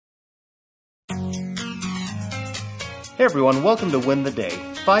Hey everyone, welcome to Win the Day,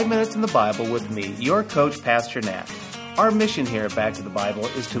 5 minutes in the Bible with me, your coach, Pastor Nat. Our mission here at Back to the Bible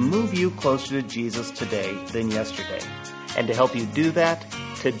is to move you closer to Jesus today than yesterday. And to help you do that,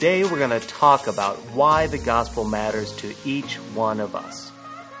 today we're going to talk about why the gospel matters to each one of us.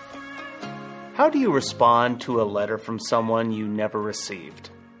 How do you respond to a letter from someone you never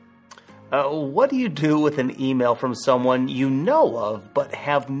received? What do you do with an email from someone you know of but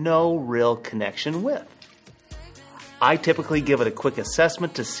have no real connection with? I typically give it a quick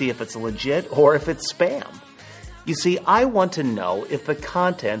assessment to see if it's legit or if it's spam. You see, I want to know if the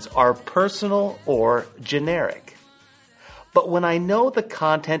contents are personal or generic. But when I know the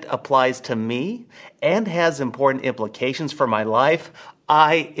content applies to me and has important implications for my life,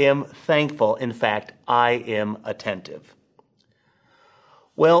 I am thankful. In fact, I am attentive.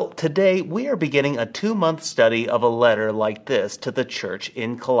 Well, today we are beginning a 2-month study of a letter like this to the church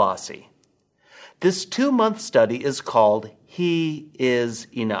in Colossae. This 2-month study is called He is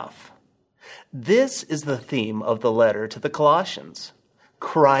Enough. This is the theme of the letter to the Colossians.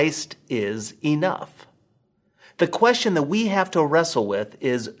 Christ is enough. The question that we have to wrestle with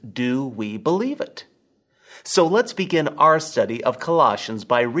is, do we believe it? So let's begin our study of Colossians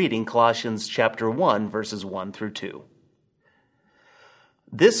by reading Colossians chapter 1, verses 1 through 2.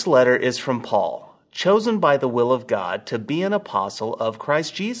 This letter is from Paul, chosen by the will of God to be an apostle of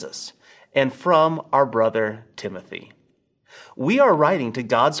Christ Jesus, and from our brother Timothy. We are writing to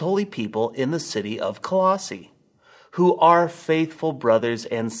God's holy people in the city of Colossae, who are faithful brothers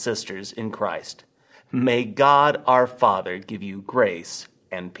and sisters in Christ. May God our Father give you grace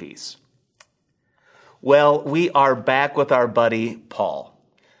and peace. Well, we are back with our buddy Paul.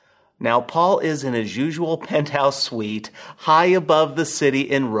 Now, Paul is in his usual penthouse suite, high above the city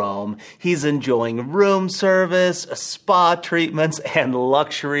in Rome. He's enjoying room service, spa treatments, and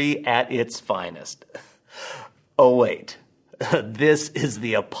luxury at its finest. Oh, wait. This is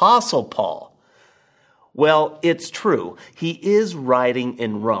the Apostle Paul. Well, it's true. He is writing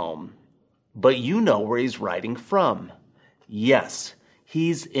in Rome. But you know where he's writing from. Yes,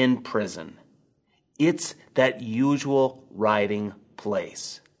 he's in prison. It's that usual writing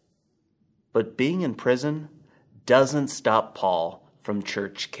place. But being in prison doesn't stop Paul from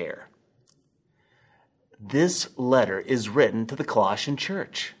church care. This letter is written to the Colossian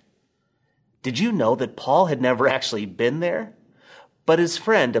church. Did you know that Paul had never actually been there? But his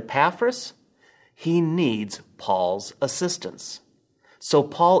friend Epaphras, he needs Paul's assistance. So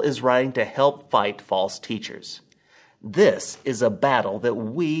Paul is writing to help fight false teachers. This is a battle that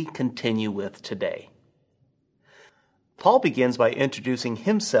we continue with today. Paul begins by introducing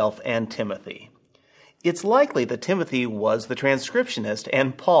himself and Timothy. It's likely that Timothy was the transcriptionist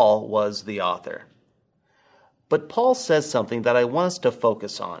and Paul was the author. But Paul says something that I want us to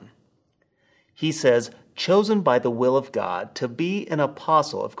focus on. He says, chosen by the will of God to be an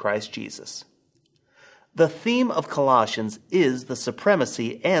apostle of Christ Jesus. The theme of Colossians is the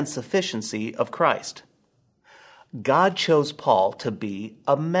supremacy and sufficiency of Christ. God chose Paul to be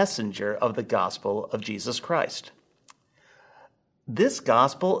a messenger of the gospel of Jesus Christ. This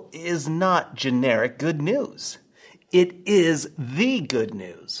gospel is not generic good news. It is the good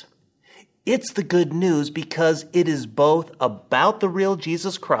news. It's the good news because it is both about the real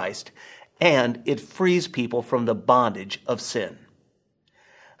Jesus Christ and it frees people from the bondage of sin.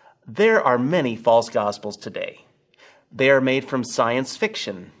 There are many false gospels today. They are made from science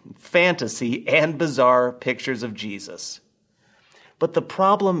fiction, fantasy, and bizarre pictures of Jesus. But the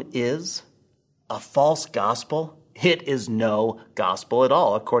problem is, a false gospel, it is no gospel at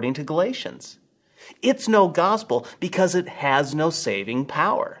all, according to Galatians. It's no gospel because it has no saving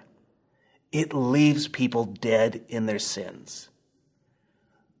power. It leaves people dead in their sins.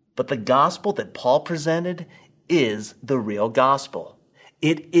 But the gospel that Paul presented is the real gospel.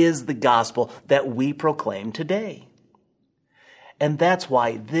 It is the gospel that we proclaim today. And that's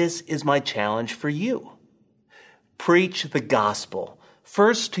why this is my challenge for you. Preach the gospel,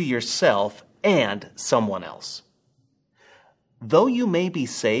 first to yourself and someone else. Though you may be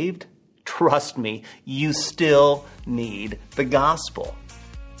saved, trust me, you still need the gospel.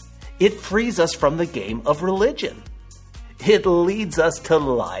 It frees us from the game of religion. It leads us to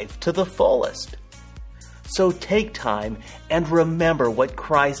life to the fullest. So take time and remember what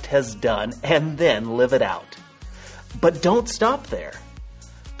Christ has done and then live it out. But don't stop there.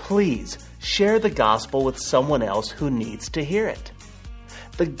 Please share the gospel with someone else who needs to hear it.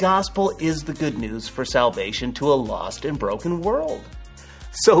 The gospel is the good news for salvation to a lost and broken world.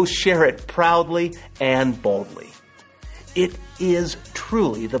 So share it proudly and boldly. It is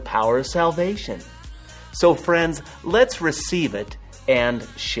truly the power of salvation. So friends, let's receive it and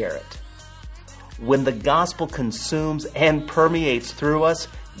share it. When the gospel consumes and permeates through us,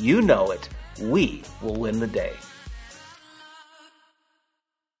 you know it, we will win the day.